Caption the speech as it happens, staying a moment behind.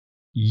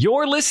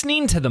You're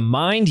listening to the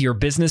Mind Your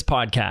Business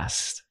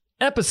podcast,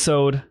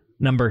 episode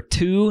number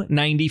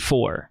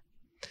 294.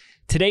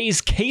 Today's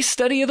case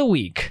study of the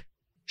week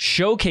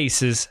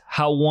showcases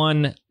how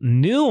one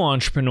new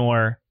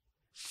entrepreneur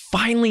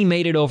finally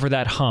made it over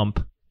that hump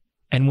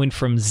and went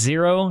from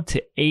 0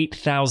 to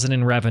 8,000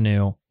 in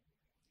revenue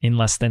in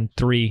less than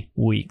 3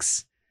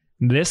 weeks.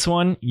 This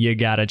one you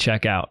gotta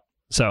check out.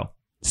 So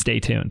stay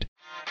tuned.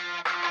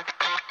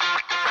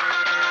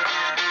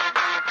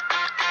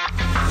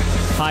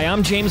 Hi,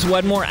 I'm James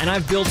Wedmore, and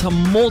I've built a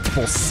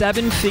multiple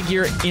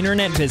 7-figure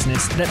internet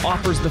business that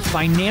offers the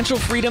financial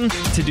freedom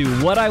to do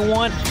what I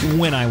want,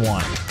 when I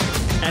want.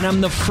 And I'm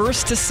the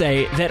first to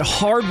say that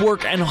hard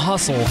work and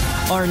hustle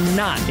are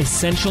not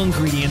essential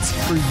ingredients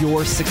for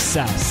your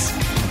success.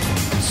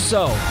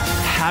 So,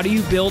 how do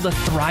you build a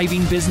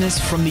thriving business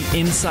from the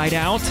inside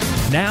out?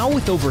 Now,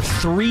 with over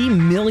 3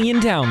 million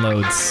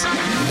downloads,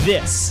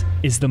 this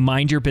is the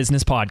Mind Your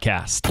Business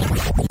podcast.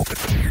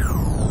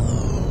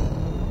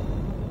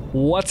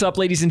 What's up,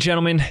 ladies and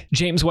gentlemen?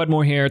 James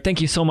Wedmore here. Thank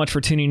you so much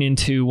for tuning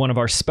into one of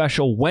our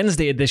special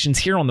Wednesday editions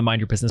here on the Mind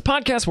Your Business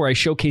podcast, where I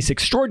showcase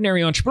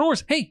extraordinary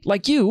entrepreneurs, hey,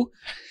 like you,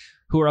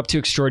 who are up to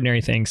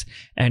extraordinary things.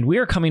 And we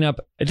are coming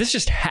up, this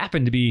just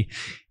happened to be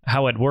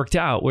how it worked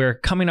out. We're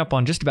coming up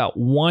on just about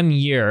 1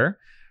 year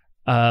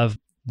of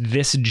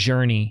this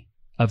journey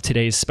of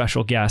today's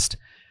special guest.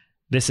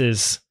 This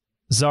is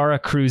Zahra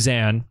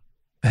Cruzan,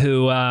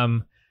 who,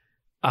 oh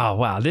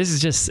wow, this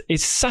is just,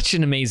 it's such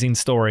an amazing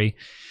story.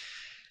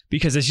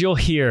 Because as you'll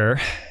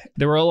hear,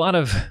 there were a lot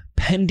of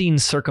pending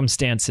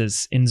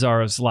circumstances in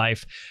Zahra's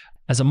life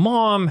as a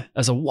mom,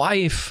 as a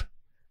wife,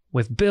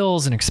 with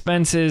bills and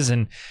expenses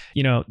and,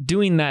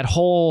 doing that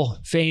whole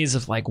phase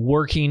of like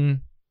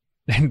working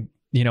and,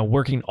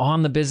 working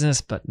on the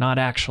business, but not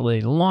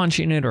actually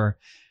launching it or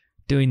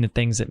doing the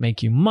things that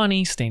make you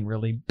money, staying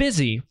really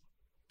busy.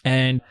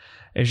 And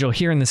as you'll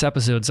hear in this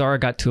episode, Zahra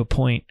got to a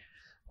point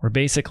where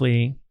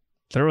basically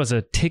there was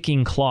a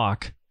ticking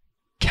clock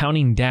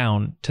counting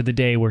down to the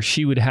day where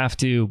she would have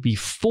to be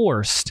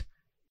forced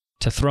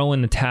to throw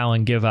in the towel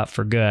and give up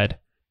for good.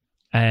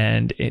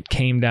 And it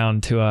came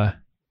down to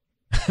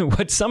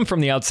what some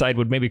from the outside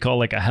would maybe call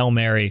like a Hail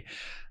Mary.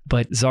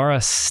 But Zahra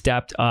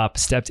stepped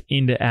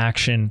into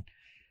action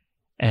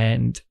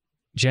and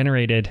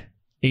generated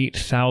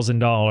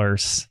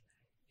 $8,000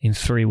 in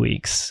 3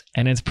 weeks.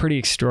 And it's pretty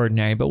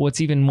extraordinary. But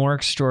what's even more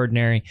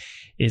extraordinary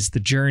is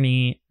the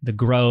journey, the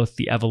growth,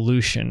 the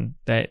evolution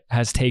that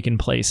has taken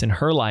place in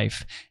her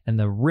life and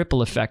the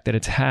ripple effect that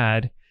it's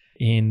had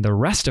in the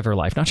rest of her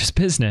life, not just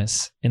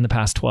business, in the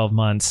past 12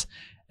 months.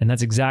 And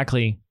that's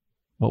exactly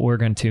what we're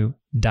going to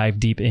dive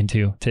deep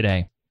into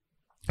today.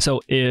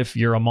 So if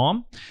you're a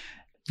mom,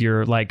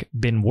 you're like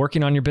been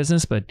working on your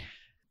business, but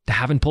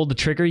haven't pulled the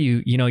trigger,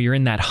 you're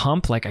in that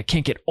hump, like I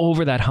can't get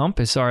over that hump,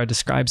 as Zahra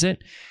describes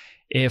it.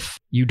 If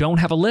you don't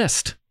have a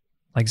list,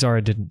 like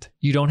Zahra didn't,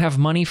 you don't have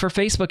money for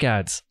Facebook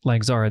ads,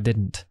 like Zahra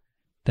didn't,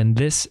 then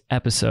this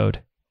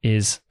episode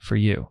is for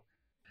you.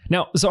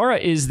 Now, Zahra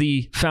is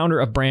the founder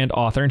of Brand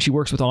Author, and she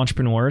works with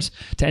entrepreneurs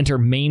to enter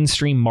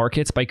mainstream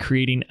markets by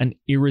creating an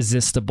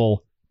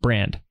irresistible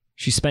brand.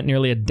 She spent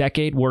nearly a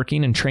decade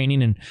working and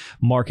training in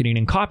marketing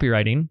and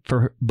copywriting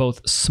for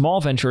both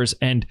small ventures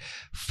and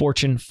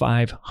Fortune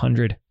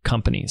 500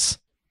 companies.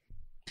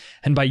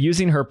 And by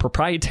using her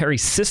proprietary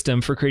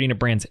system for creating a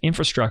brand's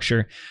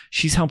infrastructure,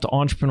 she's helped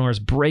entrepreneurs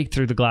break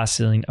through the glass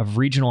ceiling of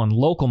regional and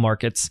local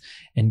markets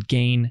and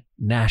gain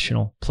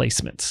national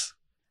placements.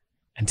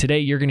 And today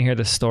you're going to hear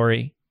the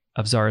story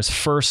of Zahra's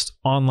first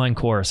online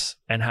course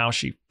and how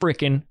she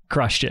freaking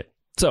crushed it.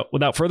 So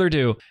without further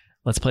ado,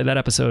 let's play that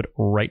episode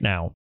right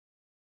now.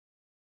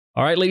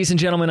 All right, ladies and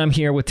gentlemen, I'm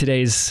here with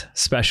today's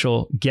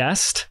special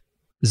guest,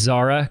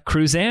 Zahra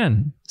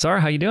Cruzan.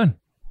 Zahra, how you doing?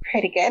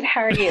 Pretty good.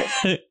 How are you?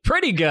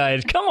 Pretty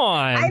good. Come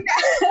on. I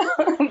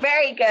know.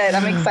 Very good.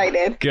 I'm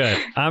excited.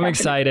 Good. I'm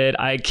excited.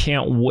 I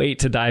can't wait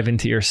to dive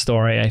into your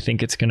story. I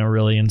think it's going to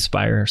really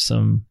inspire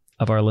some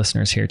of our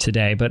listeners here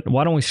today. But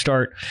why don't we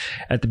start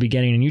at the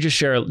beginning and you just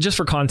share, just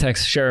for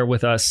context, share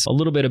with us a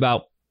little bit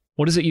about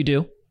what is it you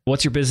do?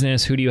 What's your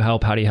business? Who do you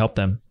help? How do you help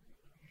them?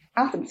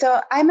 Awesome. So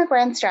I'm a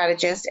brand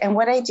strategist, and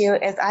what I do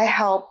is I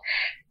help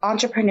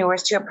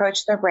entrepreneurs to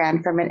approach their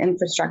brand from an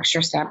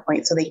infrastructure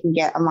standpoint so they can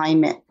get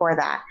alignment for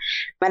that.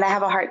 And I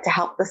have a heart to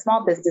help the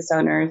small business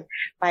owners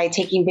by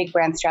taking big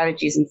brand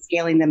strategies and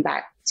scaling them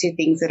back to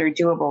things that are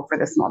doable for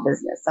the small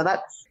business. So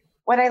that's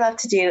what I love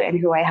to do and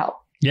who I help.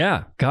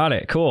 Yeah, got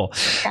it. Cool.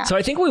 Yeah. So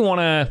I think we want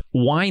to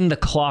wind the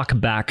clock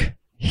back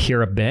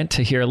here a bit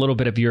to hear a little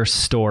bit of your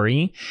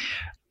story.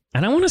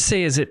 And I want to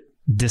say, is it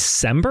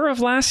December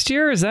of last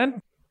year? Is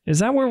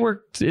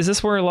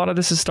this where a lot of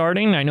this is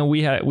starting? I know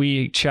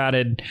we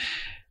chatted,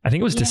 I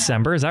think it was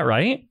December. Is that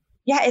right?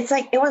 Yeah, it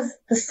was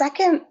the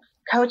second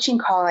coaching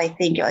call, I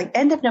think, like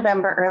end of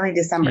November, early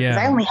December, because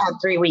I only had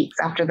 3 weeks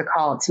after the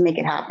call to make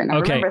it happen. I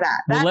remember that.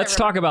 Well, let's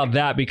talk about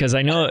that, because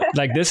I know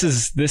like this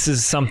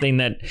is something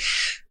that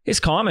is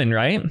common,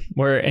 right?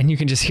 And you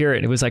can just hear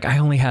it. It was like, I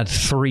only had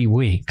 3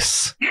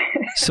 weeks.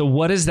 So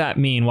what does that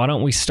mean? Why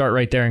don't we start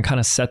right there and kind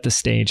of set the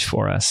stage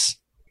for us?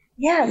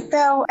 Yeah.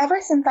 So ever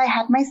since I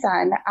had my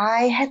son,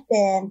 I had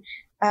been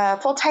a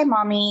full-time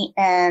mommy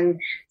and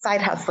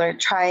side hustler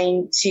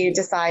trying to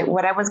decide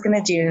what I was going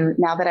to do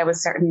now that I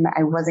was certain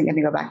I wasn't going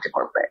to go back to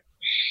corporate.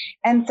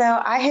 And so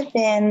I had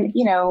been,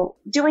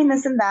 doing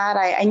this and that.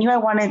 I knew I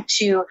wanted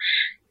to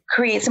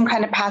create some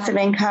kind of passive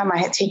income. I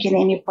had taken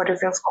Amy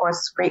Porterfield's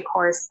course, great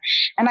course.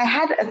 And I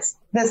had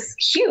this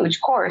huge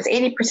course,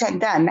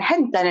 80% done. I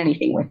hadn't done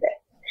anything with it.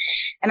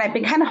 And I've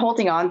been kind of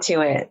holding on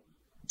to it,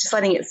 just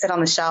letting it sit on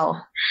the shelf.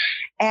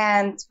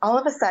 And all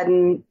of a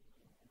sudden,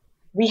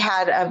 we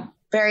had a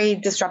very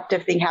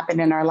disruptive thing happen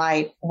in our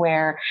life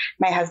where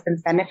my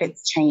husband's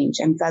benefits changed.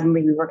 And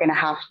suddenly we were going to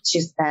have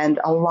to spend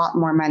a lot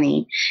more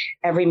money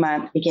every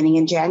month beginning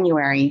in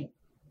January.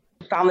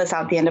 Found this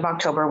out at the end of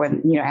October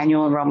when,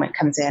 annual enrollment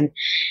comes in.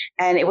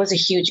 And it was a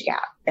huge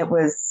gap. It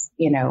was,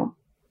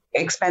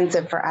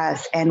 expensive for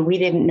us. And we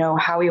didn't know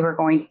how we were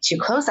going to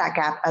close that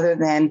gap other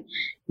than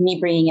me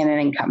bringing in an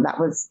income. That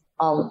was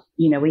all,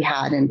 we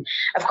had. And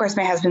of course,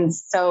 my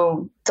husband's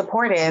so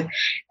supportive.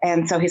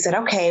 And so he said,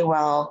 okay,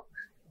 well,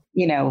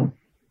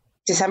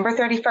 December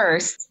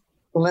 31st,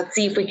 let's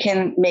see if we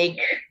can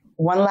make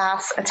one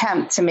last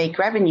attempt to make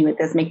revenue with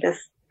this, make this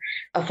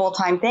a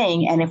full-time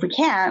thing. And if we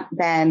can't,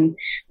 then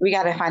we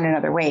got to find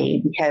another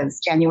way because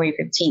January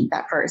 15th,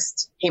 that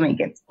first payment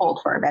gets pulled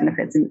for our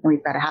benefits and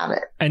we've got to have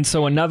it. And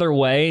so another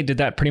way, did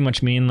that pretty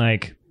much mean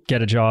like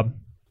get a job?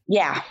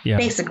 Yeah.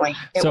 Basically.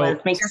 It was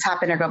make this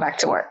happen or go back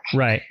to work.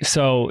 Right.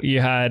 So you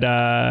had,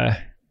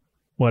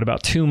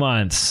 about 2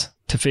 months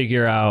to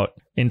figure out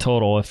in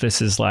total if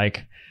this is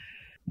like,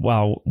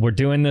 wow, we're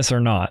doing this or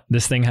not.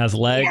 This thing has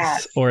legs.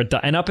 Yes.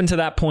 And up until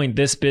that point,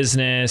 this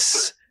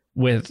business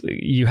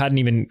you hadn't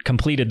even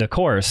completed the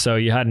course. So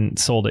you hadn't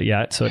sold it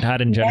yet. So it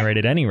hadn't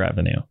generated any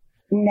revenue.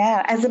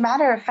 No, as a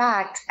matter of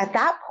fact, at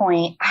that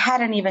point, I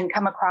hadn't even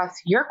come across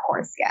your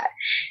course yet.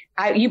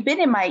 You've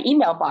been in my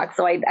email box.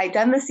 So I'd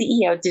done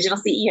the digital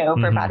CEO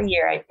for about a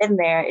year. I'd been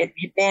there. It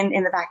had been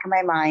in the back of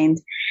my mind.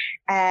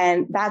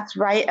 And that's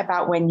right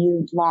about when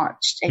you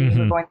launched and you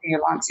were going through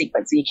your launch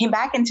sequence. So you came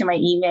back into my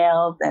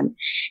emails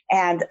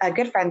and a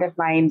good friend of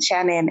mine,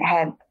 Shannon,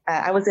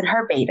 I was in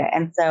her beta.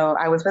 And so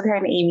I was with her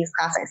in Amy's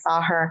class. I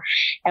saw her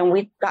and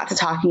we got to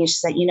talking and she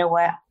said, you know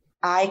what?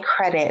 I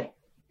credit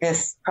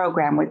this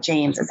program with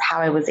James is how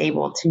I was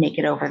able to make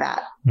it over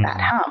that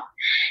hump.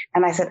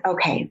 And I said,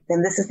 okay,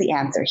 then this is the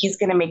answer. He's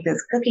going to make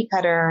this cookie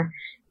cutter,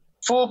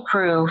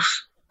 foolproof,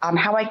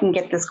 how I can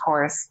get this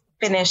course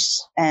finished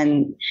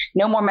and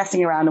no more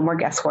messing around, no more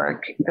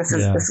guesswork. This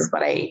is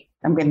what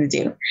I'm going to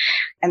do.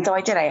 And so I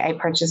did. I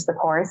purchased the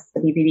course,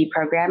 the BBB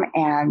program,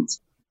 and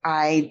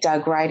I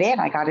dug right in.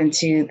 I got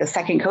into the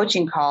second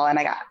coaching call and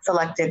I got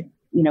selected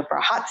for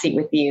a hot seat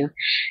with you.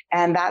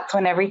 And that's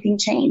when everything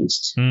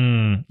changed.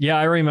 Yeah,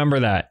 I remember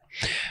that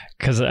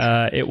because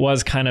it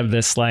was kind of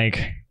this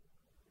like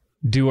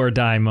do or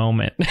die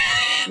moment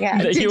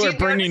that you were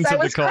bringing to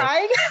the call.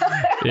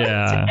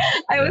 Yeah.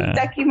 I was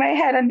ducking my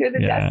head under the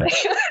desk.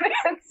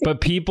 But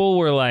people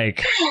were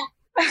like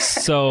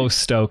so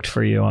stoked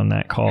for you on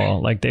that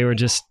call. Like they were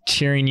just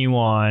cheering you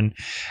on.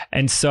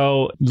 And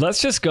so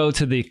let's just go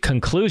to the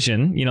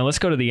conclusion. Let's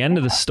go to the end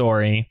of the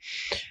story,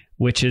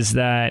 which is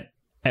that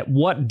at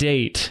what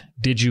date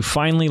did you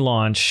finally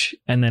launch?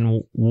 And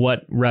then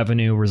what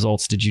revenue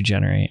results did you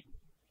generate?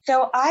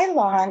 So I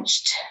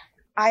launched,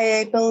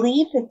 I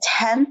believe, the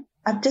 10th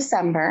of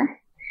December.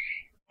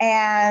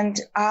 And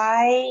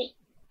I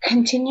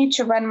continued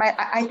to run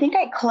I think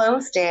I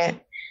closed it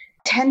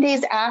 10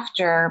 days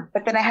after,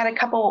 but then I had a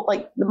couple,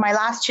 like my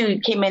last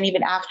two came in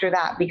even after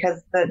that because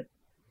the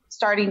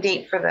starting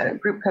date for the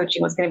group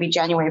coaching was going to be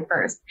January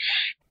 1st.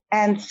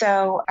 And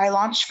so I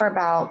launched for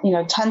about,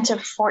 10 to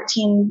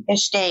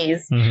 14-ish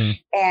days.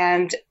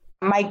 And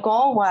my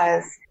goal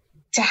was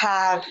to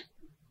have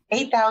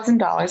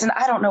 $8,000. And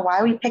I don't know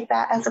why we picked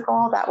that as a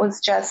goal. That was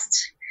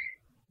just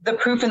the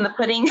proof in the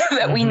pudding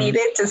that we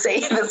needed to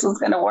say this was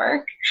going to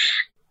work.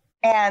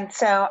 And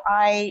so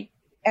I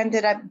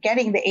ended up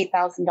getting the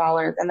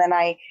 $8,000. And then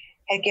I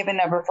had given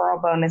a referral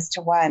bonus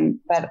to one,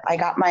 but I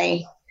got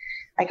my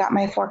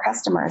 4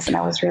 customers and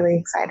I was really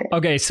excited.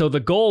 Okay. So the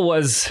goal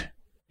was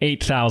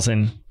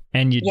 8,000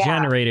 and you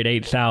generated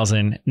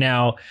 8,000.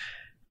 Now,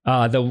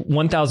 the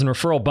 1,000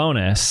 referral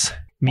bonus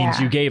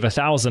means you gave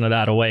 1,000 of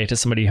that away to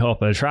somebody who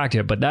helped attract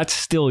it, but that's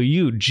still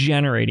you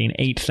generating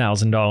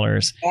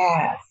 $8,000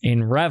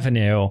 in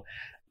revenue.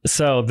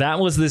 So that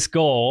was this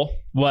goal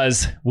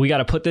was we got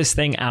to put this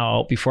thing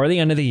out before the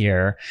end of the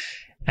year.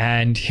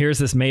 And here's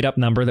this made up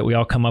number that we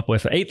all come up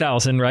with,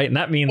 8,000, right? And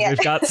that means we've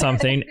got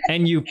something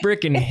and you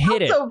freaking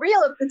hit it. So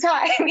real at the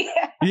time.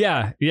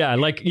 Yeah.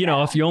 Like,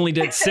 if you only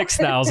did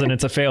 6,000,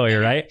 it's a failure,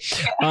 right?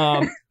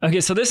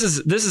 Okay. So this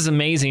is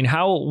amazing.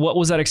 What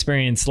was that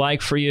experience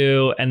like for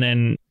you? And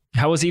then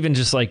how was even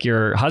just like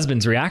your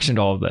husband's reaction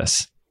to all of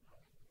this?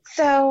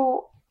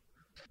 So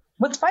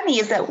what's funny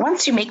is that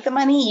once you make the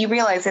money, you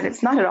realize that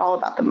it's not at all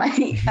about the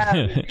money.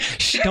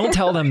 Don't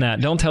tell them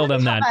that. Don't tell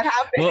them that.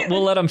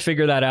 We'll let them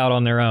figure that out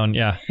on their own.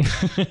 Yeah.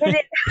 But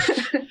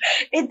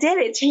it did.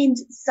 It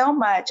changed so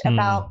much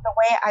about the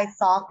way I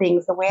saw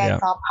things, the way I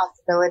saw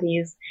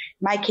possibilities,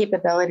 my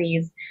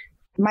capabilities,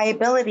 my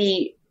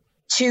ability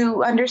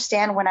to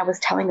understand when I was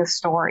telling a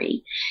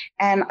story.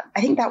 And I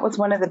think that was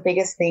one of the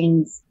biggest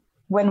things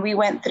when we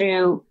went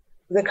through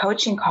the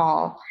coaching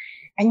call.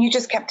 And you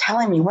just kept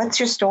telling me, what's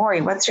your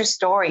story? What's your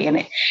story?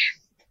 And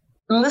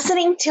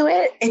listening to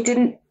it, it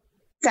didn't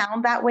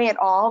sound that way at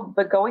all.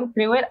 But going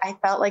through it, I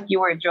felt like you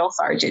were a drill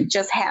sergeant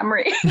just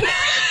hammering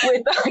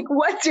with like,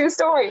 what's your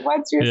story?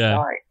 What's your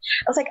story?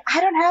 I was like,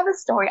 I don't have a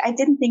story. I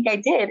didn't think I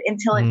did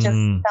until it just fell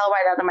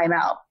right out of my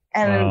mouth.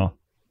 And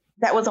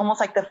that was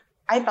almost like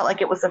I felt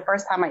like it was the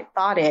first time I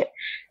thought it,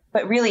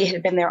 but really it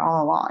had been there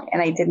all along.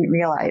 And I didn't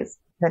realize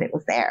that it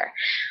was there.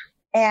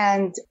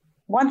 And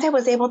once I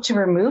was able to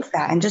remove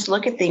that and just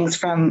look at things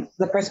from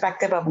the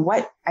perspective of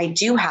what I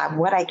do have,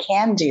 what I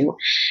can do,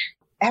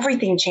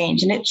 everything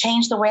changed. And it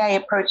changed the way I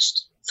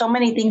approached so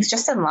many things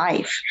just in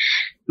life.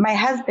 My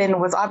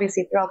husband was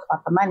obviously thrilled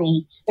about the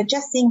money, but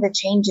just seeing the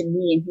change in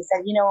me. And he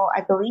said,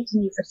 I believed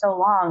in you for so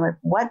long. Like,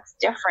 what's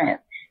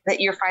different that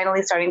you're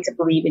finally starting to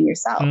believe in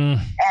yourself?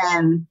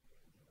 And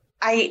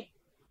I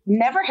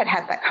never had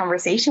that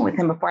conversation with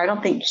him before. I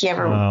don't think he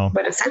ever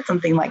would have said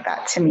something like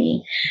that to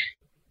me.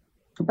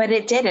 But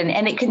it didn't,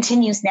 and it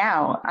continues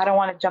now. I don't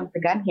want to jump the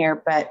gun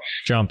here, but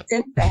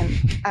since then,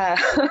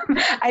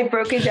 I've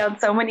broken down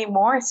so many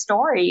more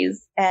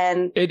stories,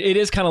 and it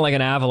is kind of like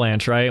an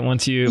avalanche, right?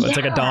 It's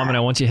like a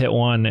domino. Once you hit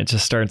one, it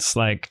just starts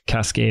like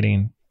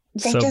cascading.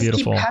 They so just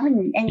beautiful. Keep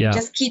coming, and you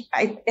just keep.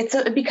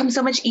 It becomes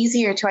so much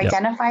easier to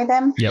identify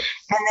them and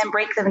then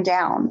break them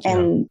down,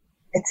 and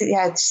it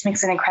just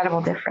makes an incredible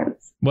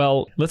difference.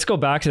 Well, let's go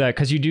back to that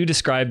because you do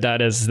describe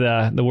that as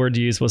the word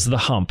you used was the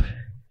hump.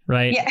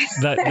 Right.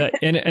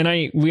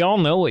 Yes. We all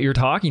know what you're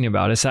talking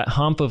about. It's that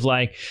hump of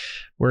like,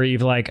 where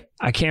you've like,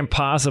 I can't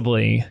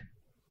possibly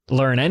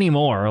learn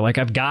anymore. Like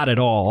I've got it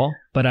all,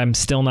 but I'm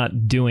still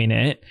not doing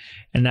it.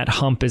 And that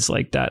hump is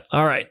like that.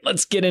 All right,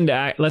 let's get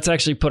into let's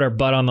actually put our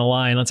butt on the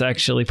line. Let's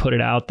actually put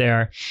it out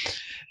there.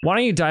 Why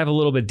don't you dive a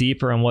little bit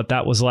deeper on what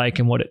that was like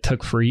and what it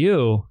took for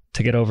you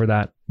to get over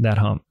that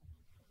hump?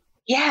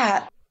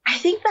 Yeah, I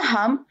think the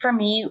hump for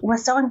me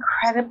was so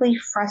incredibly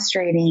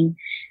frustrating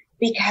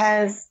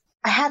because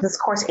I had this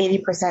course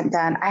 80%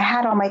 done. I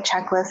had all my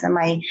checklists and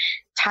my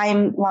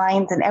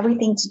timelines and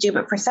everything to do,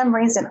 but for some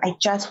reason, I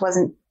just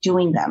wasn't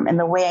doing them in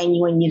the way I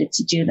knew I needed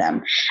to do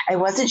them. I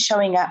wasn't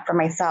showing up for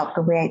myself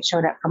the way I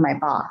showed up for my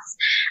boss.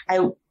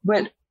 I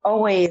would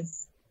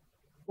always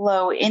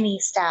blow any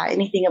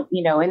anything,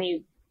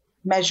 any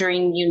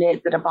measuring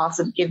unit that a boss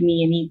would give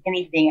me,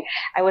 anything.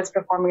 I was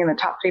performing in the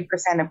top 3%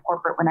 of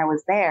corporate when I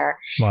was there.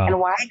 Wow. And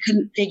why I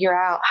couldn't figure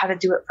out how to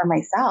do it for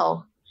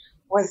myself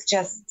was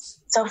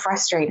just so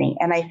frustrating.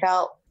 And I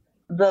felt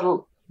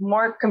the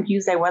more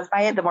confused I was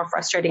by it, the more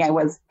frustrating I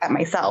was at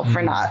myself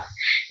for not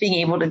being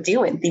able to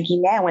do it and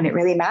thinking, man, when it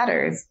really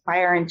matters,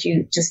 why aren't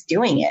you just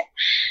doing it?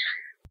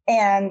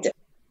 And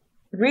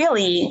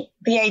really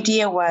the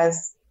idea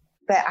was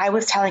that I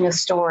was telling a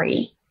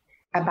story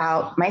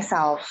about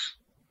myself,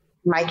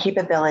 my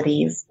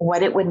capabilities,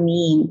 what it would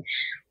mean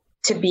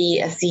to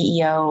be a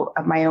CEO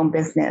of my own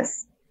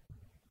business.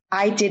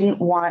 I didn't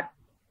want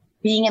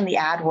being in the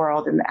ad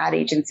world, in the ad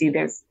agency,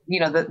 there's,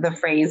 the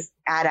phrase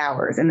ad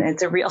hours, and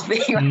it's a real thing,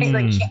 right?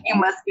 Like you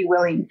must be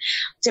willing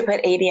to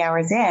put 80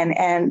 hours in.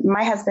 And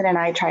my husband and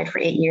I tried for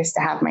 8 years to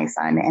have my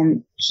son,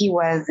 and he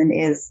was and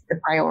is the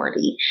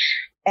priority.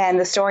 And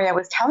the story I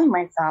was telling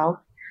myself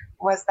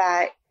was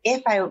that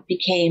if I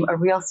became a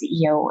real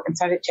CEO and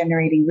started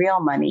generating real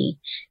money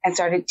and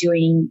started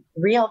doing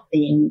real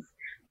things,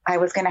 I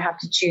was going to have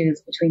to choose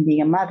between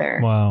being a mother,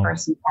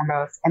 first and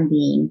foremost, and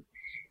being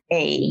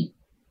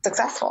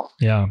successful.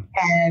 Yeah.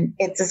 And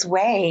it's this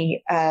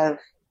way of,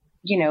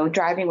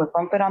 driving with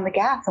one foot on the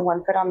gas and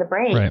one foot on the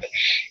brake,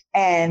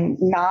 and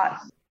not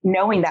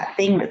knowing that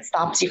thing that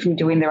stops you from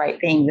doing the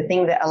right thing, the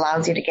thing that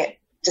allows you to get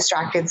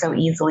distracted so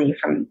easily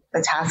from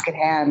the task at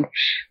hand,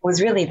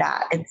 was really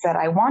that. It's that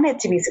I wanted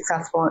to be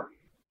successful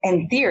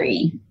in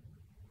theory,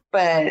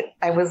 but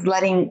I was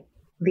letting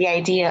the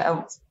idea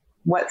of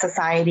what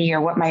society or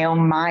what my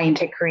own mind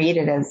had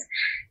created as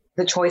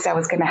the choice I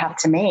was going to have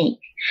to make.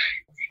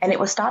 And it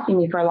was stopping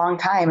me for a long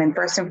time. And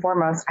first and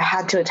foremost, I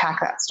had to attack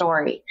that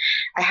story.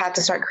 I had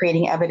to start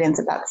creating evidence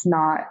that that's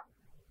not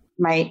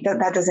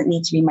that doesn't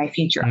need to be my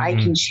future. I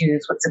can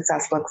choose what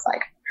success looks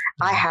like.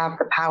 I have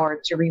the power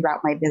to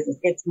reroute my business.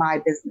 It's my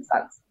business.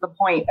 That's the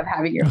point of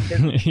having your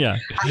business. I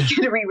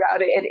can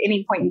reroute it at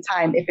any point in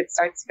time if it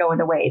starts to go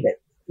in a way that's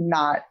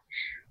not,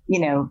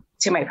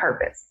 to my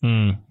purpose.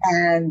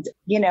 And,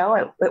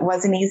 it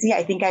wasn't easy.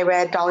 I think I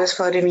read Dollars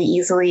Flow to Me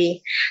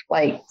Easily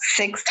like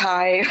 6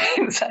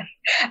 times.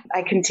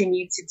 I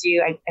continued to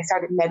do, I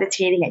started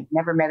meditating. I'd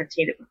never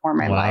meditated before in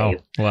my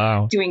life.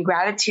 Wow. Doing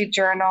gratitude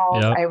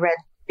journals. Yep. I read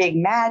Big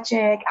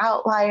Magic,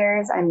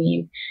 Outliers. I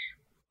mean,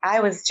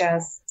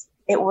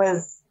 it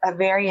was a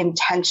very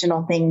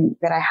intentional thing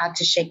that I had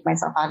to shake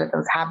myself out of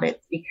those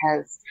habits,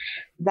 because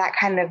that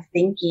kind of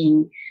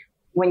thinking,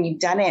 when you've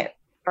done it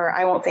for,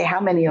 I won't say how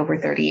many, over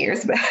 30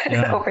 years, but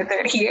over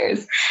 30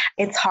 years,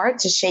 it's hard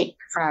to shake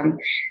from.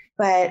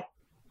 But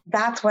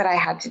that's what I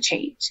had to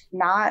change,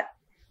 not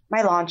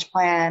my launch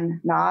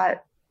plan,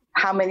 not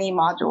how many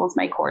modules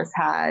my course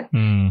had.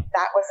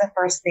 That was the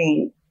first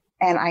thing.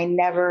 And I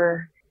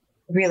never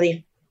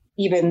really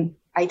even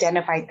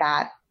identified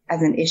that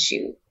as an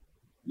issue.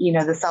 You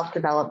know, the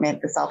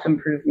self-development, the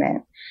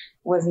self-improvement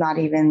was not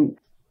even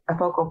a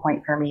focal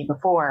point for me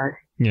before.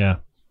 Yeah.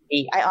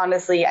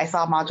 I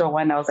saw module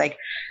 1. I was like,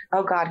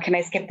 oh God, can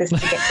I skip this to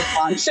get to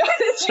launch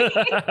strategy?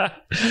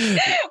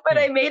 But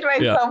I made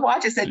myself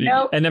watch. I said,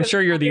 no. And I'm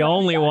sure you're the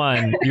only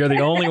one. You're the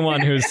only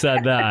one who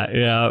said that.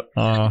 Yeah.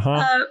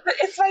 But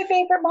it's my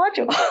favorite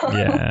module.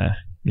 Yeah.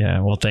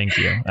 Yeah. Well, thank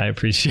you. I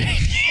appreciate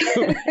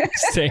you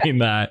saying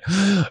that.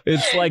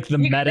 It's like the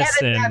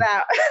medicine.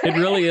 It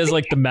really is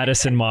like the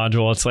medicine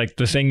module. It's like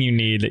the thing you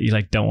need that you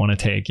like don't want to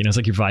take. You know, it's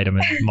like your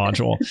vitamin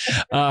module.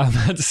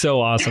 That's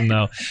so awesome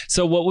though.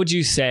 So what would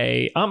you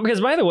say? Because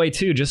by the way,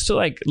 too, just to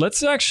like,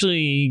 let's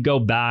actually go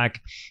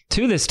back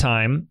to this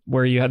time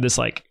where you had this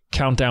like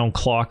countdown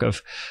clock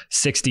of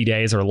 60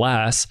 days or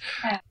less.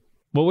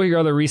 What were your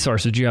other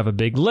resources? Did you have a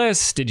big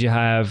list? Did you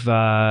have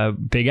a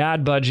big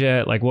ad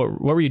budget? Like what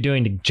were you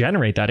doing to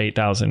generate that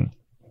 8,000?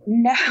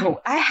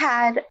 No, I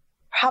had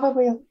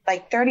probably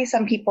like 30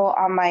 some people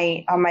on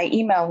my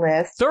email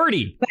list.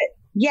 30.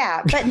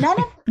 But none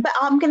of, but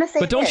I'm going to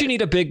say, but don't you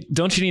need a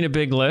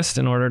big list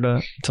in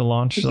order to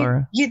launch,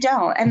 Zahra? You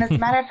don't. And as a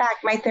matter of fact,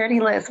 my 30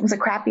 list was a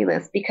crappy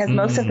list, because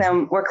most of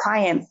them were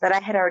clients that I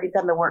had already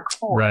done the work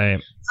for. Right.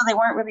 So they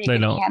weren't really a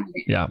good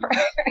candidate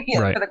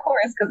for the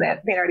course,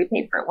 because they'd already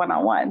paid for it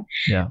one-on-one.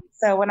 Yeah.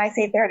 So when I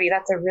say 30,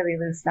 that's a really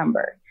loose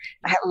number.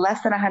 I had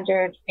less than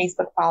 100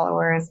 Facebook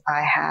followers.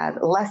 I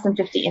had less than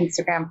 50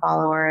 Instagram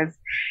followers.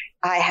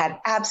 I had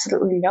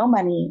absolutely no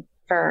money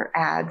for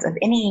ads of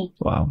any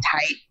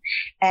type.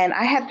 And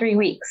I had 3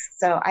 weeks.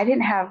 So I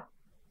didn't have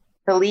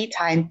the lead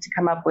time to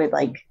come up with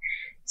like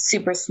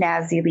super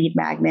snazzy lead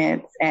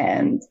magnets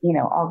and, you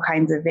know, all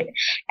kinds of it.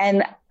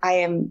 And I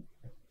am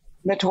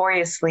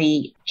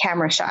notoriously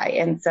camera shy.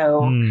 And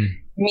so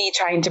me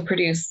trying to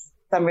produce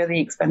some really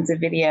expensive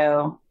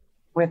video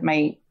with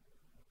my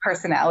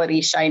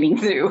personality shining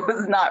through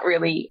was not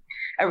really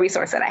a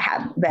resource that I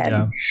had then.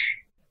 Yeah.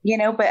 You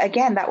know, but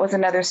again, that was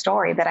another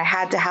story, that I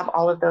had to have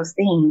all of those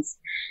things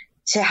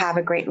to have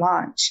a great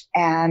launch.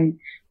 And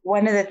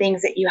one of the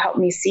things that you helped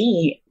me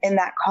see in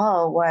that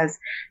call was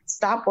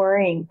stop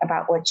worrying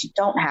about what you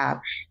don't have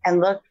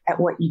and look at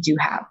what you do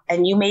have.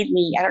 And you made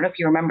me, I don't know if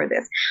you remember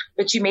this,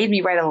 but you made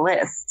me write a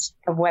list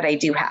of what I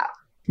do have.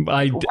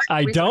 I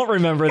don't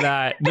remember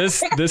that.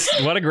 This,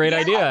 what a great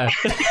idea.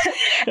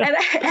 And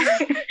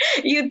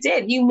you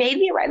did. You made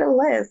me write a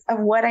list of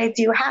what I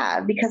do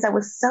have, because I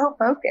was so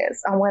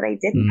focused on what I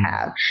didn't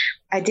have.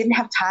 I didn't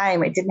have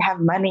time. I didn't have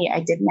money. I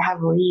didn't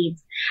have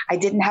leads. I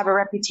didn't have a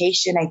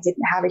reputation. I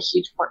didn't have a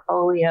huge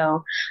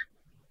portfolio.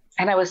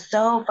 And I was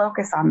so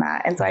focused on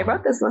that. And so I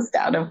wrote this list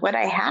down of what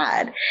I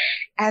had.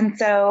 And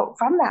so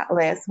from that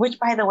list, which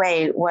by the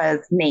way was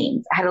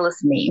names, I had a list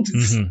of names.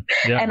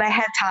 Mm-hmm. Yeah. And I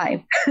had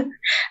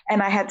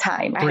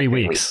time. 3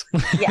 weeks.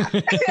 Yeah.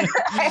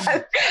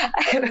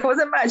 It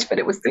wasn't much, but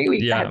it was 3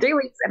 weeks. Yeah. I had 3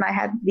 weeks and I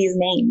had these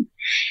names.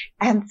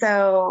 And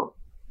so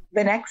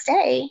the next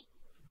day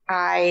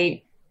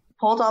I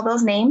pulled all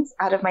those names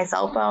out of my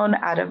cell phone,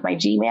 out of my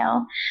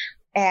Gmail.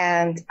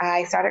 And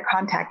I started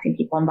contacting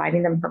people,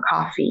 inviting them for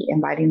coffee,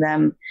 inviting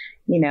them,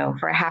 you know,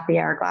 for a happy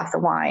hour glass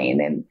of wine,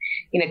 and,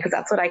 you know, because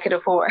that's what I could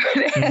afford.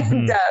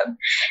 Mm-hmm.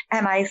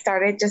 And I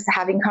started just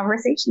having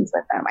conversations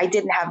with them. I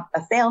didn't have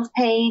a sales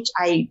page.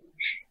 I,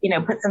 you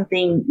know, put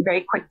something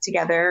very quick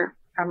together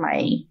from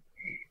my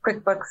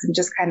QuickBooks and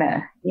just kind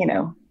of, you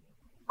know,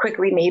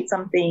 quickly made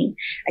something.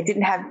 I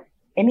didn't have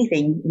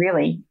anything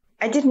really.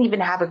 I didn't even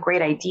have a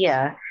great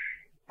idea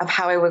of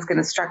how I was going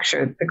to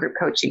structure the group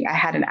coaching. I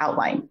had an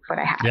outline of what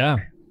I had. Yeah.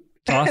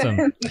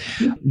 Awesome.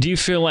 Do you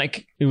feel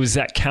like it was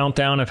that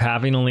countdown of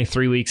having only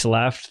 3 weeks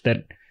left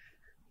that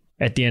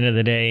at the end of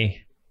the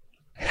day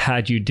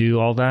had you do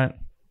all that?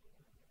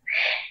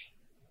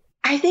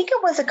 I think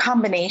it was a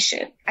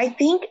combination. I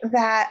think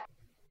that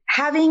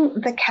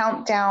having the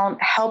countdown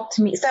helped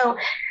me. So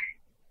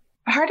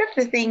part of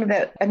the thing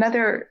that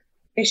another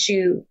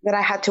issue that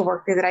I had to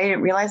work through that I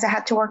didn't realize I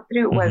had to work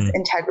through was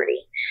integrity.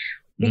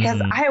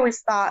 Because I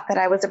always thought that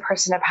I was a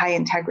person of high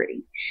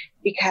integrity,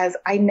 because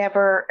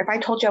if I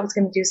told you I was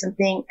going to do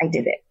something, I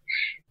did it.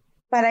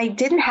 But I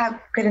didn't have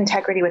good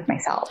integrity with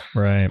myself.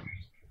 Right.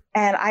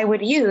 And I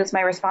would use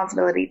my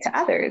responsibility to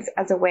others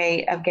as a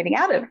way of getting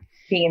out of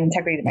being in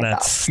integrity to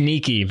myself. That's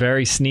sneaky,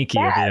 very sneaky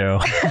of you.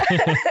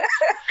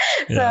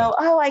 So,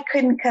 I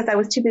couldn't because I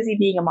was too busy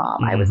being a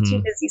mom. I was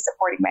too busy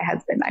supporting my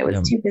husband. I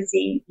was too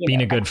busy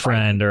being a good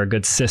friend or a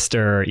good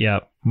sister.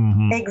 Yep.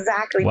 Mm-hmm.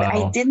 Exactly. Wow. But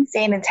I didn't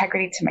stay in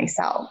integrity to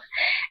myself.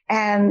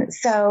 And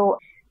so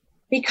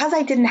because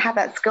I didn't have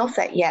that skill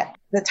set yet,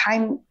 the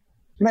time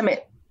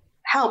limit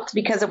helped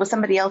because it was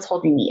somebody else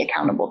holding me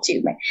accountable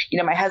too.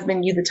 My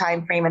husband knew the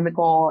time frame and the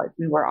goal.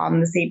 We were on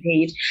the same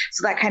page.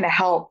 So that kind of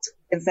helped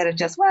instead of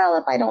just, well,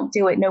 if I don't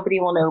do it, nobody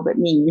will know but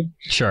me.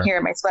 Sure. Here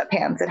in my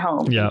sweatpants at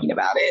home thinking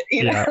about it.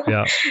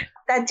 Yeah.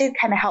 That did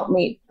kind of help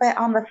me. But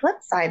on the flip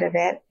side of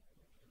it,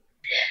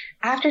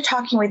 after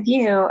talking with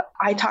you,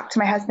 I talked to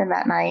my husband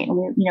that night and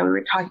we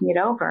were talking it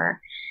over.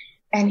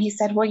 And he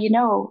said, well,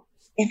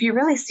 if you're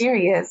really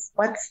serious,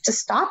 what's to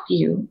stop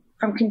you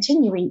from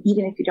continuing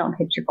even if you don't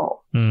hit your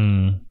goal?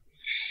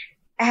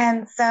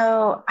 And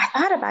so I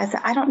thought about it. I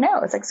said, I don't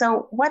know. It's like,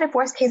 so what if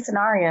worst case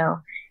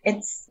scenario,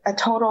 it's a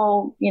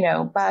total,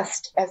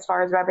 bust as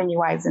far as revenue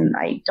wise, and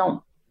I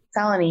don't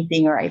sell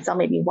anything, or I sell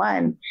maybe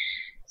one.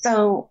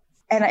 So,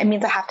 and it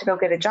means I have to go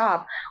get a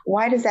job.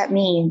 Why does that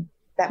mean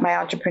that my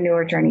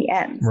entrepreneur journey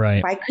ends?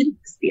 Right. Why couldn't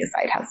this be a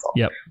side hustle?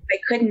 Yep. Why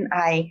couldn't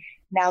I,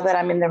 now that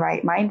I'm in the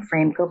right mind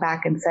frame, go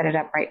back and set it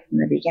up right from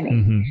the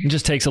beginning? Mm-hmm. It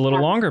just takes a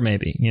little longer,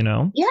 maybe,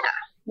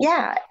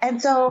 Yeah.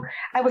 And so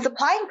I was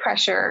applying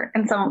pressure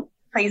in some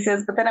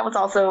places, but then I was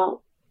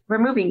also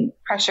removing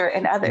pressure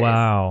in others.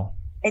 Wow.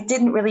 It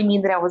didn't really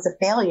mean that I was a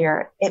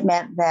failure. It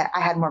meant that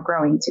I had more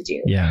growing to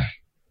do. Yeah.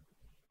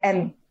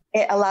 And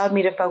it allowed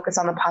me to focus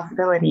on the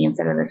possibility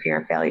instead of the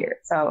fear of failure.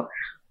 So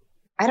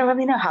I don't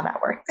really know how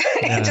that worked.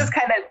 Yeah. It just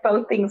kind of,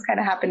 both things kind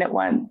of happened at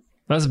once.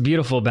 That's a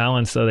beautiful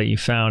balance though that you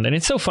found. And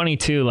it's so funny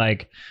too,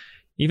 like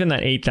even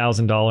that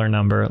 $8,000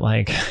 number,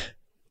 like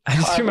I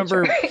just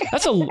remember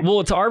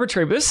it's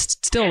arbitrary, but it's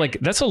still like,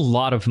 that's a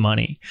lot of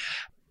money.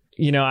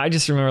 I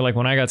just remember like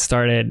when I got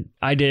started,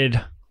 I did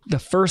the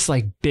first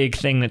like big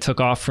thing that took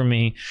off for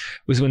me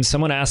was when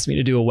someone asked me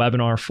to do a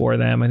webinar for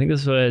them. I think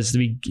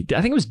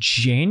it was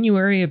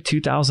January of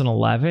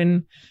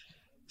 2011,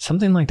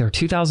 something like that, or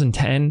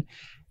 2010.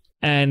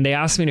 And they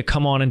asked me to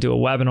come on and do a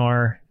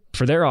webinar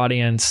for their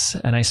audience.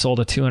 And I sold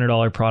a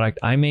 $200 product.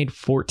 I made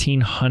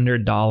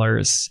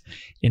 $1,400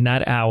 in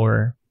that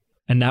hour.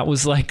 And that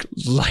was like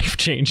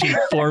life-changing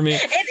for me.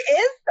 It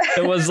is.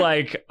 It was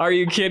like, are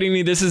you kidding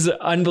me? This is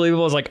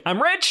unbelievable. I was like,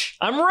 I'm rich.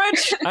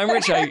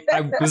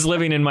 I was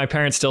living in my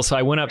parents still. So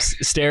I went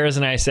upstairs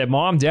and I said,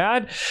 Mom,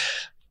 Dad,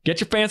 get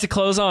your fancy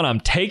clothes on.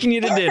 I'm taking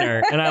you to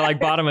dinner. And I like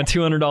bought him a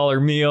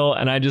 $200 meal.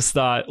 And I just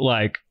thought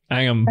like,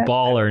 I am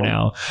baller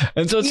now.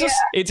 And so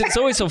it's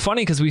always so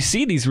funny because we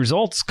see these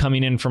results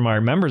coming in from our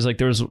members. Like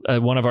there was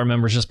one of our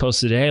members just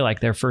posted today,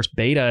 like their first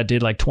beta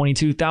did like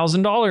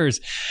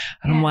 $22,000.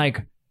 And I'm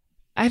like,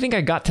 I think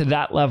I got to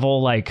that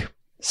level like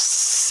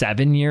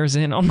 7 years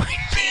in on my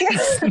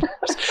business.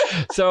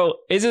 So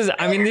these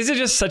are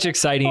just such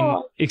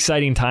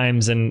exciting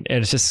times. And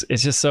it's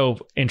just so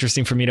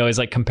interesting for me to always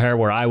like compare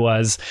where I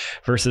was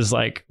versus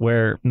like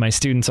where my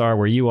students are,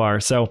 where you are.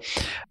 So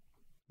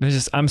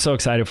I'm so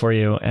excited for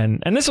you.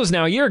 And this was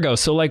now a year ago.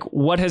 So like,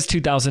 what has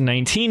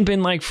 2019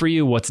 been like for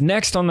you? What's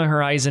next on the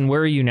horizon?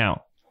 Where are you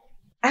now?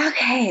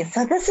 Okay,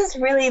 so this is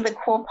really the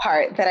cool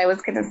part that I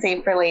was going to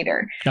save for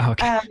later.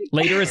 Okay,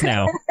 later is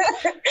now.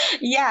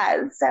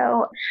 Yeah,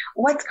 so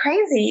what's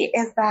crazy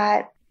is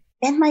that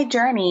in my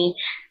journey,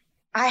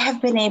 I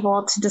have been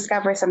able to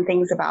discover some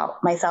things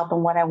about myself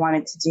and what I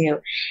wanted to do.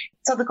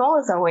 So the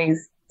goal is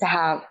always to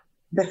have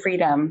the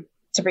freedom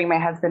to bring my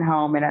husband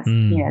home and us,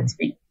 to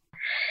be.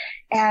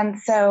 And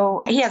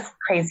so he has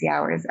crazy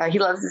hours. He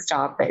loves his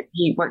job, but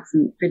he works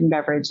in food and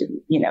beverage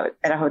and,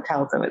 at a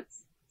hotel. So it's,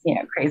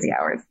 crazy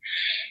hours.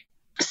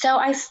 So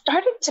I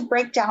started to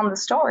break down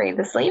this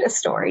latest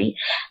story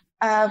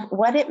of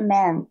what it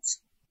meant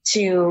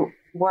to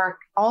work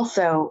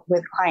also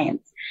with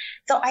clients.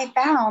 So I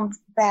found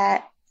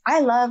that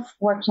I love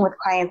working with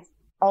clients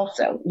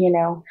also,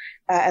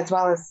 as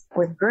well as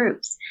with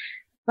groups,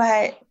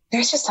 but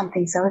there's just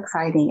something so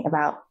exciting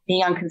about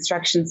being on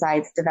construction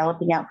sites,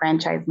 developing out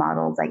franchise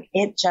models. Like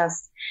it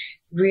just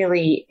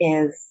really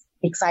is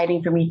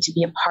exciting for me to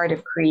be a part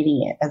of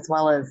creating it as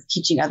well as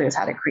teaching others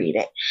how to create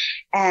it.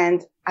 And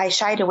I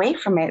shied away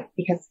from it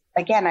because,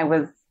 again, I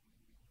was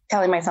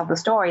telling myself the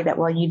story that,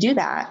 well, you do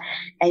that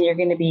and you're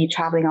going to be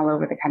traveling all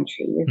over the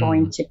country. You're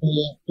going to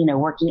be,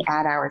 working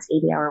ad hours,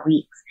 80-hour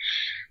weeks.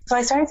 So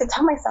I started to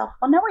tell myself,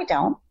 well, no, I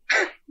don't.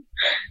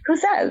 Who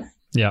says?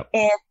 Yeah.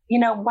 And,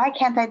 why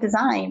can't I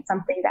design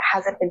something that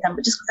hasn't been done,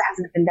 but just because it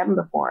hasn't been done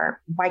before,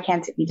 why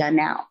can't it be done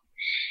now?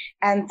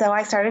 And so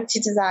I started to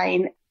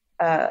design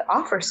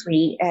offer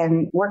suite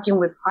and working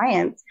with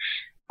clients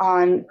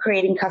on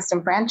creating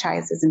custom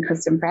franchises and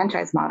custom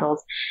franchise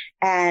models.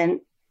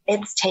 And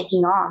it's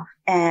taking off.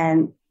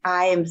 And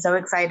I am so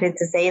excited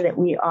to say that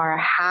we are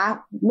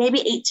maybe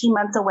 18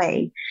 months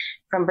away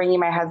from bringing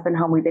my husband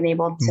home. We've been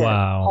able to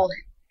pull him.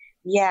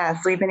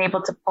 Yes, we've been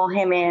able to pull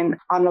him in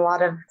on a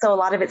lot of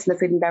it's in the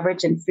food and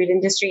beverage and food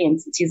industry. And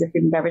since he's a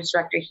food and beverage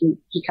director,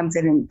 he comes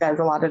in and does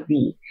a lot of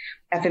the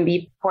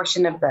F&B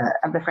portion of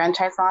the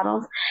franchise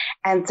models.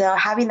 And so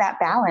having that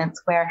balance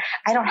where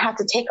I don't have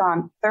to take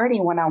on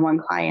 30 one-on-one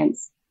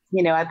clients,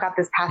 I've got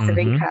this passive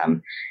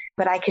income,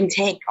 but I can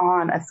take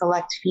on a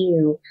select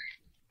few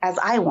as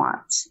I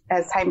want,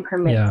 as time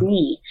permits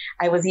me.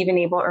 I was even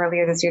able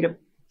earlier this year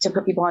to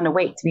put people on a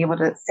wait, to be able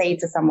to say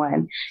to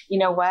someone, you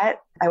know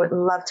what, I would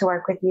love to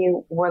work with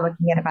you. We're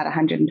looking at about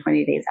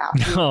 120 days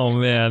out. Oh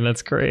man,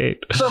 that's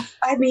great. So,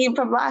 I mean,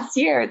 from last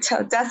year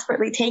to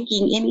desperately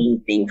taking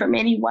anything from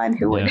anyone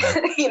who would,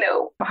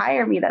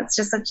 hire me. That's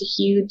just such a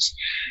huge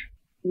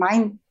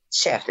mind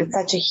shift. It's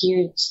such a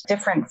huge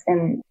difference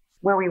in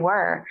where we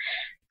were.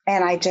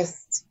 And I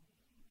just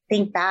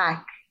think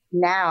back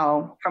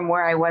now from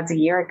where I was a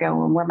year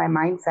ago and where my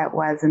mindset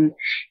was and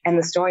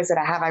the stories that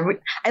I have.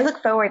 I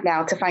look forward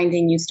now to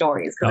finding new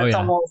stories because it's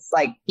almost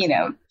like,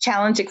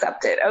 challenge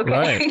accepted. Okay.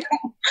 Right.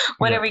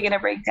 What are we going to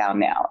break down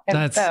now? And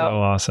that's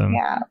so awesome.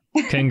 Yeah.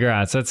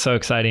 Congrats. That's so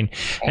exciting.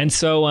 And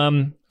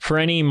so for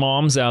any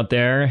moms out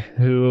there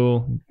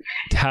who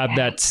have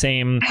that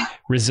same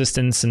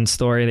resistance and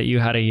story that you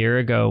had a year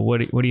ago, what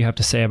do you have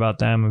to say about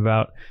them,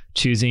 about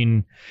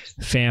choosing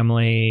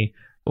family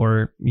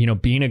or,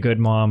 being a good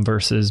mom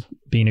versus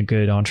being a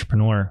good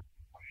entrepreneur?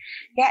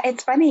 Yeah,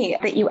 it's funny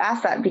that you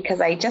asked that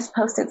because I just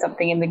posted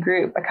something in the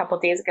group a couple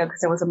of days ago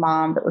because there was a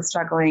mom that was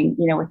struggling,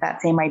 with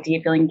that same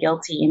idea, feeling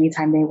guilty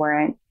anytime they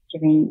weren't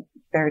giving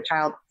their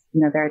child,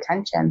 their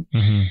attention.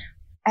 Mm-hmm.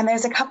 And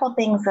there's a couple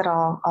things that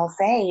I'll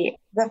say.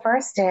 The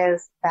first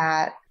is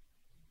that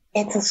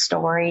it's a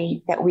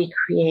story that we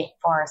create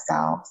for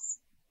ourselves.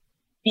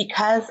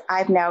 Because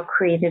I've now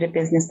created a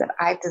business that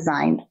I've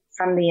designed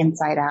from the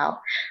inside out,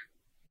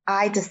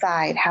 I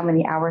decide how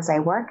many hours I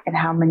work and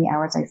how many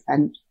hours I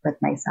spend with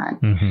my son.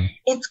 Mm-hmm.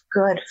 It's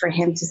good for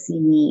him to see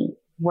me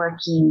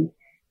working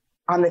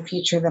on the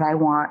future that I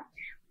want.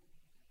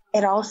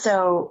 It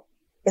also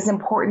is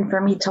important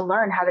for me to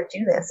learn how to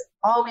do this.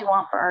 All we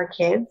want for our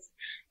kids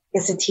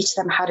is to teach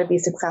them how to be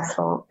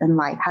successful in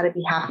life, how to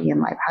be happy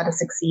in life, how to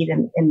succeed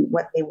in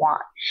what they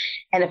want.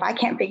 And if I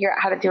can't figure out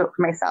how to do it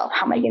for myself,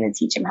 how am I going to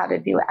teach him how to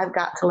do it? I've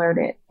got to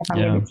learn it if I'm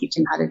going to teach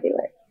him how to do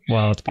it.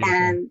 Wow, that's beautiful.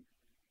 And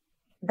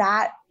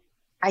that,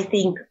 I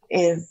think,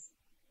 is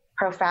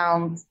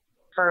profound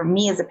for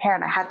me as a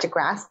parent. I had to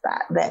grasp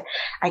that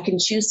I can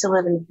choose to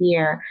live in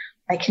fear.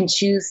 I can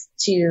choose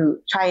to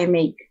try and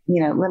make,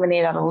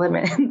 lemonade out of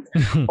lemons,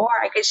 or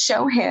I could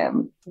show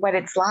him what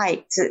it's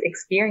like to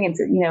experience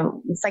it.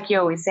 It's like you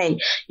always say,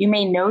 you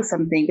may know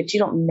something, but you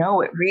don't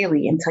know it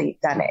really until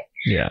you've done it.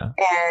 Yeah.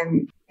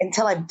 And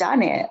until I've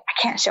done it,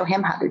 I can't show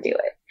him how to do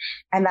it.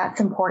 And that's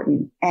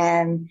important.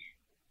 And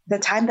the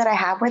time that I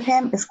have with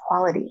him is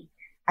quality.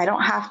 I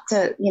don't have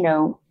to,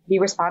 be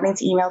responding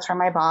to emails from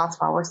my boss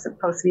while we're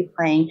supposed to be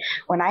playing.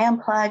 When I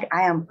unplug,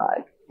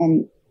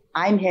 and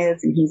I'm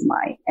his and he's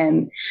mine.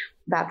 And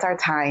that's our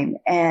time.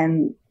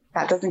 And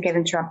that doesn't get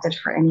interrupted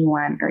for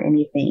anyone or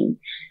anything.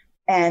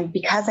 And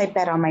because I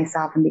bet on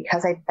myself and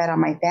because I bet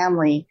on my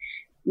family,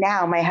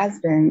 now my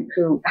husband,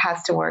 who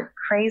has to work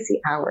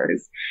crazy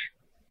hours,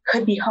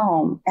 could be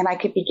home and I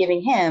could be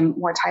giving him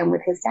more time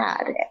with his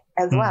dad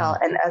as well,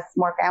 and us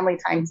more family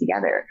time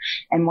together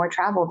and more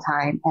travel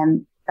time.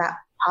 And that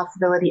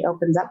possibility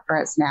opens up for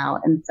us now.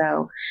 And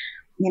so,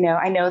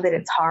 I know that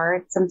it's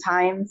hard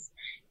sometimes,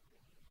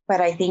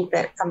 but I think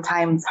that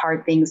sometimes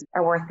hard things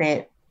are worth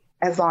it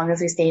as long as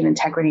we stay in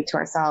integrity to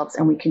ourselves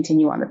and we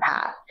continue on the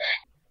path.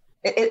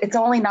 It's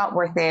only not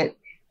worth it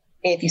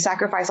if you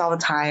sacrifice all the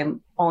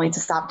time only to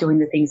stop doing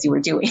the things you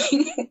were doing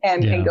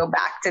and go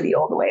back to the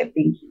old way of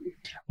thinking.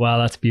 Wow,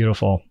 that's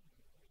beautiful.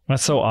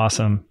 That's so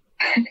awesome.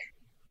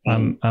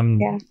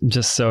 I'm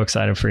just so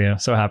excited for you.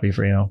 So happy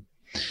for you.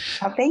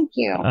 Oh, thank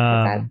you.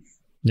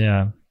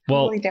 Yeah.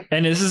 Well, totally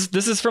and this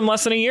is from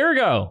less than a year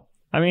ago.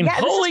 I mean,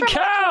 holy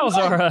cow,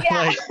 Zahra.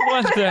 Yeah. Like,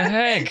 what the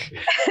heck?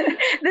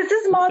 This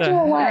is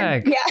module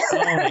 1. Yeah.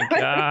 Oh my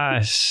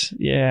gosh.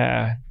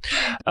 Yeah.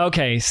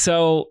 Okay.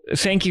 So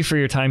thank you for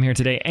your time here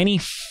today.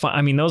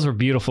 Those were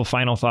beautiful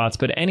final thoughts,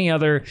 but any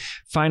other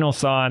final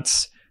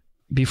thoughts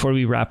before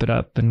we wrap it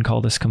up and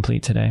call this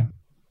complete today?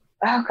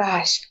 Oh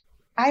gosh.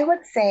 I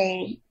would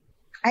say,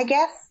 I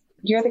guess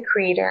you're the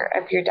creator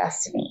of your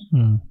destiny.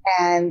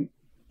 And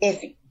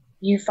if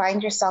you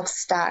find yourself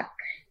stuck,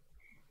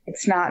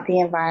 it's not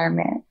the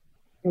environment.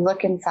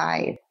 Look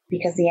inside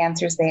because the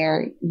answer's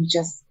there. You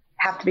just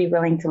have to be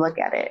willing to look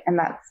at it. And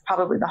that's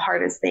probably the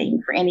hardest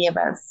thing for any of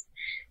us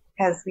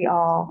because we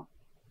all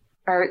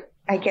are,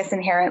 I guess,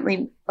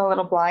 inherently a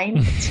little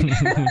blind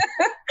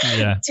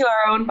to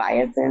our own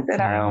biases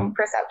and our own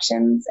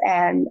perceptions.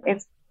 And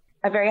it's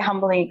a very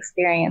humbling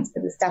experience,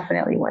 but it's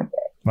definitely worth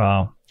it.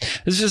 Wow.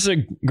 This is just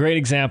a great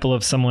example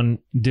of someone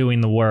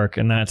doing the work,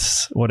 and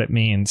that's what it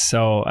means.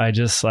 So I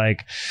just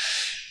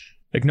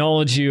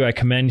acknowledge you, I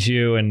commend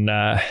you, and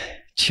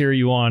cheer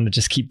you on to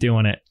just keep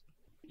doing it.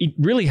 It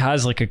really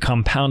has a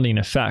compounding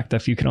effect,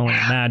 if you can only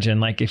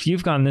imagine. If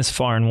you've gone this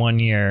far in 1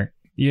 year,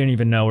 you don't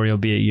even know where you'll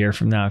be a year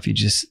from now if you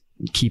just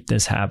keep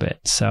this habit.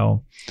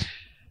 So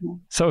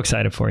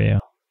excited for you.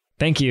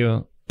 Thank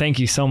you. Thank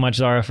you so much,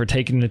 Zahra, for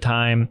taking the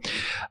time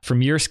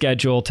from your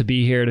schedule to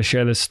be here to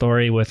share this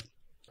story with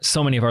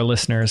so many of our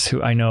listeners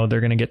who I know they're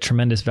going to get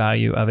tremendous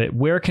value of it.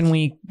 Where can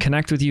we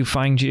connect with you,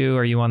 find you?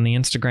 Are you on the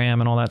Instagram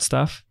and all that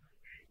stuff?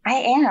 I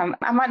am.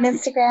 I'm on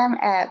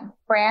Instagram at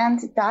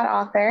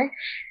brand.author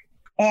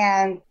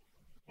and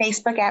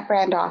Facebook at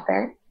brand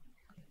author.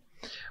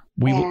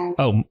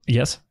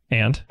 Yes.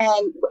 And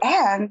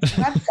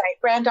website,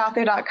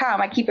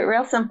 brandauthor.com. I keep it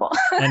real simple.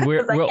 And I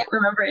can't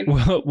remember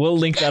anything. We'll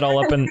link that all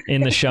up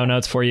in the show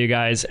notes for you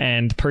guys.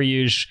 And per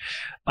usual,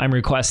 I'm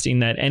requesting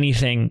that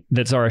anything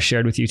that Zahra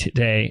shared with you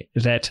today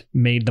that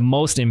made the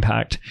most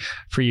impact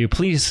for you,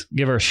 please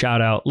give her a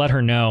shout out. Let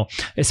her know,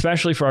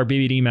 especially for our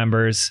BBD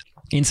members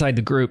inside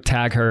the group.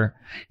 Tag her,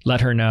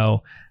 let her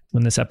know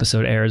when this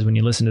episode airs, when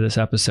you listen to this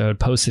episode,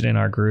 post it in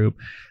our group,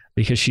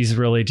 because she's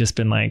really just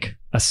been like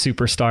a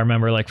superstar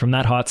member. Like from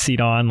that hot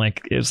seat on,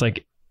 like it was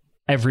like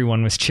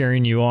everyone was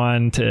cheering you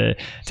on to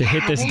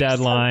hit this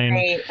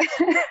deadline. So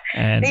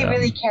and they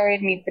really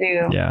carried me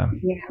through. Yeah.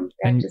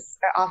 They're just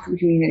an awesome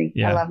community.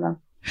 Yeah. I love them.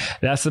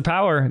 That's the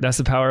power. That's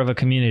the power of a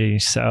community.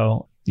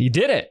 So you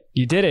did it.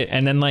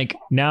 And then like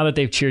now that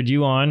they've cheered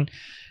you on,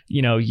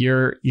 you know,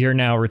 you're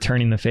now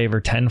returning the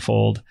favor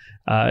tenfold,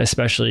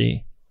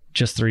 especially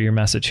just through your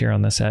message here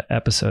on this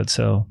episode.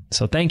 So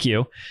thank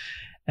you.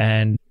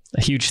 And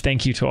a huge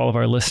thank you to all of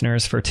our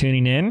listeners for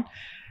tuning in.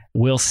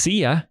 We'll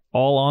see ya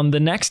all on the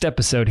next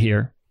episode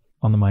here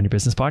on the Mind Your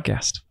Business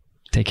podcast.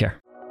 Take care.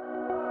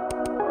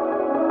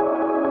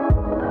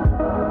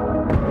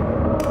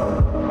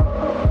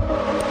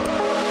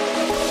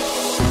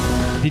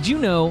 Did you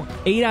know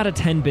 8 out of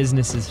 10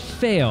 businesses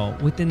fail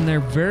within their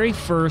very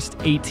first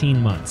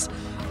 18 months?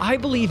 I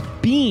believe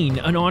being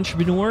an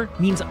entrepreneur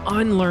means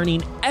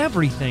unlearning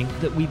everything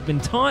that we've been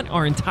taught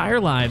our entire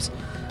lives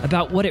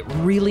about what it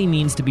really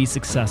means to be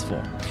successful,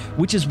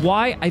 which is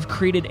why I've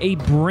created a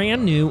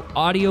brand new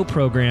audio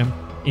program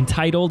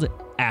entitled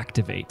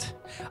Activate.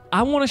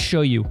 I want to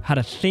show you how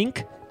to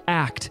think,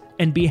 act,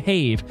 and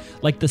behave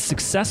like the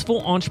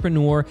successful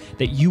entrepreneur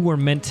that you were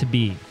meant to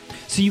be,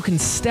 so you can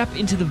step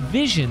into the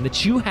vision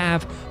that you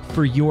have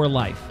for your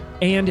life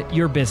and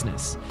your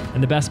business.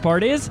 And the best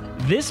part is,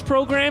 this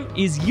program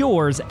is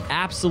yours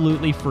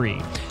absolutely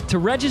free. To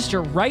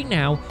register right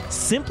now,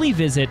 simply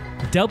visit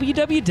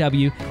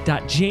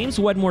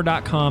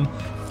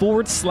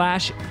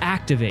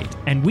www.jameswedmore.com/activate,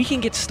 and we can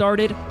get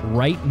started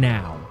right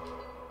now.